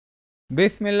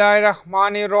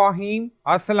Bismillahirrahmanirrahim.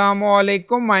 Assalamu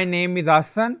alaikum. My name is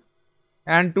Hassan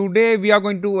and today we are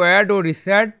going to add or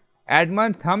reset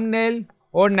admin thumbnail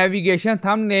or navigation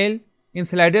thumbnail in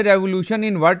Slider Revolution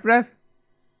in WordPress.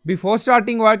 Before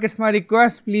starting work, it's my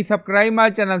request, please subscribe my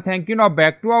channel. Thank you. Now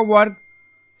back to our work.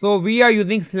 So we are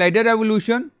using Slider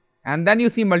Revolution and then you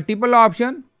see multiple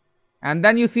option and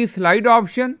then you see slide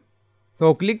option.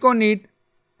 So click on it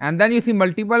and then you see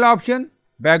multiple option,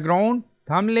 background,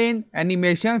 thumbnail,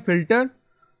 animation, filter.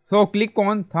 So click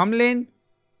on thumbnail.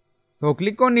 So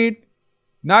click on it.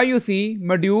 Now you see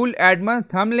module, admin,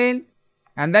 thumbnail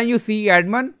and then you see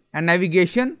admin and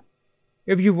navigation.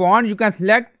 If you want you can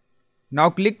select. Now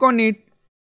click on it.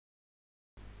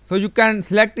 So you can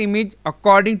select image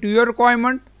according to your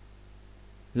requirement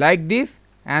like this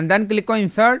and then click on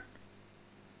insert.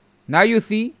 Now you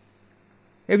see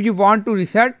if you want to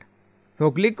reset,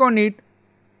 so click on it.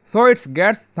 So it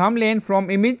gets thumbnail from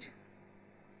image.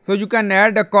 So you can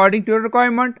add according to your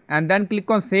requirement and then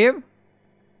click on save.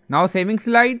 Now saving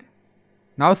slide.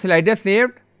 Now slider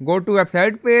saved. Go to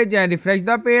website page and refresh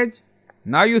the page.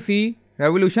 Now you see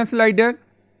revolution slider.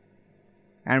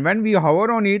 And when we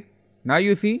hover on it, now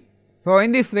you see. So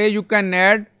in this way you can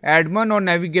add admin or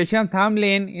navigation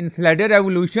thumbnail in Slider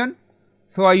Revolution.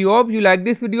 So I hope you like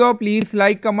this video. Please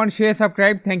like, comment, share,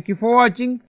 subscribe. Thank you for watching.